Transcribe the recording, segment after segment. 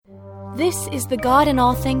This is the God in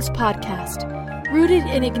All Things podcast, rooted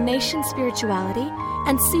in Ignatian spirituality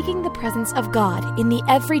and seeking the presence of God in the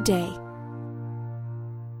everyday.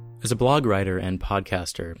 As a blog writer and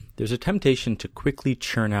podcaster, there's a temptation to quickly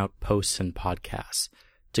churn out posts and podcasts,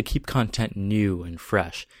 to keep content new and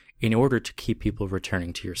fresh in order to keep people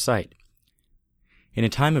returning to your site. In a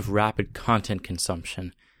time of rapid content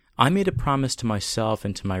consumption, I made a promise to myself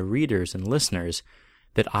and to my readers and listeners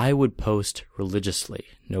that I would post religiously,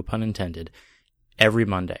 no pun intended, every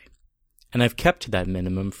Monday. And I've kept to that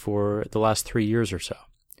minimum for the last 3 years or so.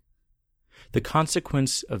 The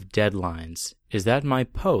consequence of deadlines is that my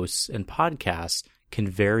posts and podcasts can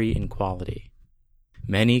vary in quality.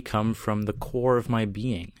 Many come from the core of my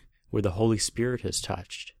being, where the Holy Spirit has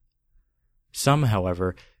touched. Some,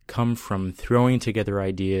 however, come from throwing together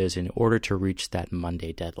ideas in order to reach that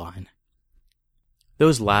Monday deadline.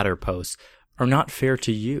 Those latter posts are not fair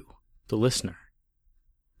to you, the listener.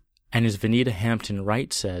 And as Vanita Hampton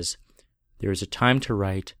Wright says, there is a time to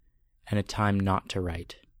write and a time not to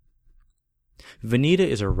write. Vanita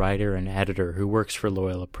is a writer and editor who works for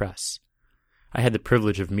Loyola Press. I had the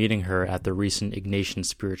privilege of meeting her at the recent Ignatian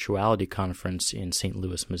Spirituality Conference in St.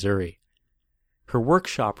 Louis, Missouri. Her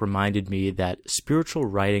workshop reminded me that spiritual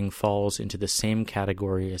writing falls into the same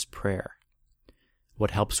category as prayer.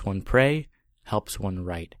 What helps one pray, helps one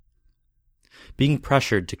write. Being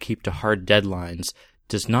pressured to keep to hard deadlines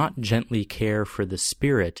does not gently care for the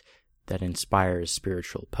spirit that inspires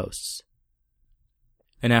spiritual posts.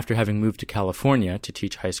 And after having moved to California to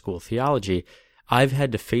teach high school theology, I've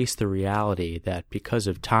had to face the reality that because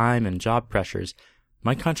of time and job pressures,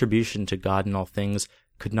 my contribution to God in all things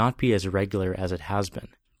could not be as regular as it has been.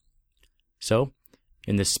 So,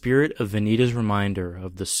 in the spirit of Vanita's reminder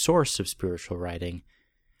of the source of spiritual writing,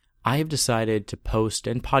 I have decided to post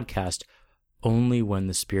and podcast only when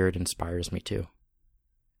the Spirit inspires me to.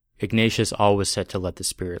 Ignatius always said to let the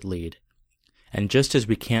Spirit lead. And just as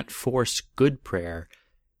we can't force good prayer,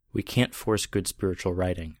 we can't force good spiritual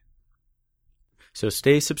writing. So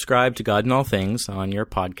stay subscribed to God in All Things on your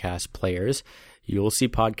podcast players. You'll see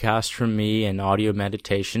podcasts from me and audio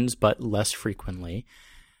meditations, but less frequently.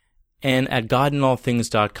 And at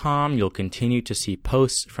godinallthings.com, you'll continue to see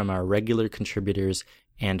posts from our regular contributors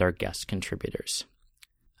and our guest contributors.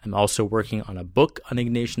 I'm also working on a book on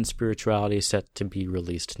Ignatian spirituality set to be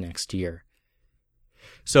released next year.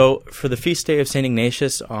 So, for the feast day of St.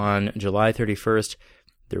 Ignatius on July 31st,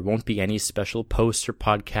 there won't be any special posts or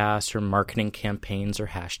podcasts or marketing campaigns or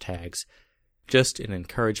hashtags. Just an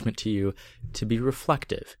encouragement to you to be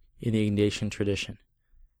reflective in the Ignatian tradition.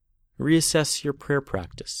 Reassess your prayer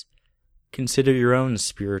practice. Consider your own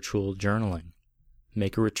spiritual journaling.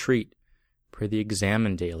 Make a retreat. Pray the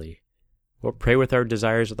Examen daily. Or pray with our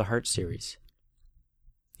Desires of the Heart series.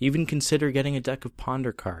 Even consider getting a deck of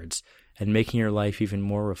ponder cards and making your life even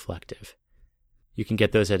more reflective. You can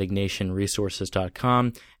get those at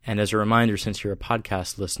ignatianresources.com, and as a reminder, since you're a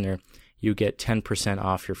podcast listener, you get 10%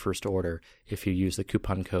 off your first order if you use the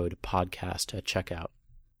coupon code PODCAST at checkout.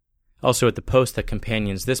 Also, at the post that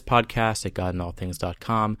companions this podcast at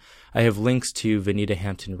godinallthings.com, I have links to Vanita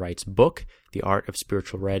Hampton Wright's book, The Art of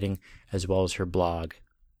Spiritual Writing, as well as her blog.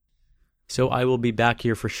 So I will be back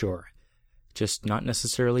here for sure, just not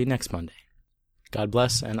necessarily next Monday. God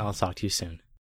bless, and I'll talk to you soon.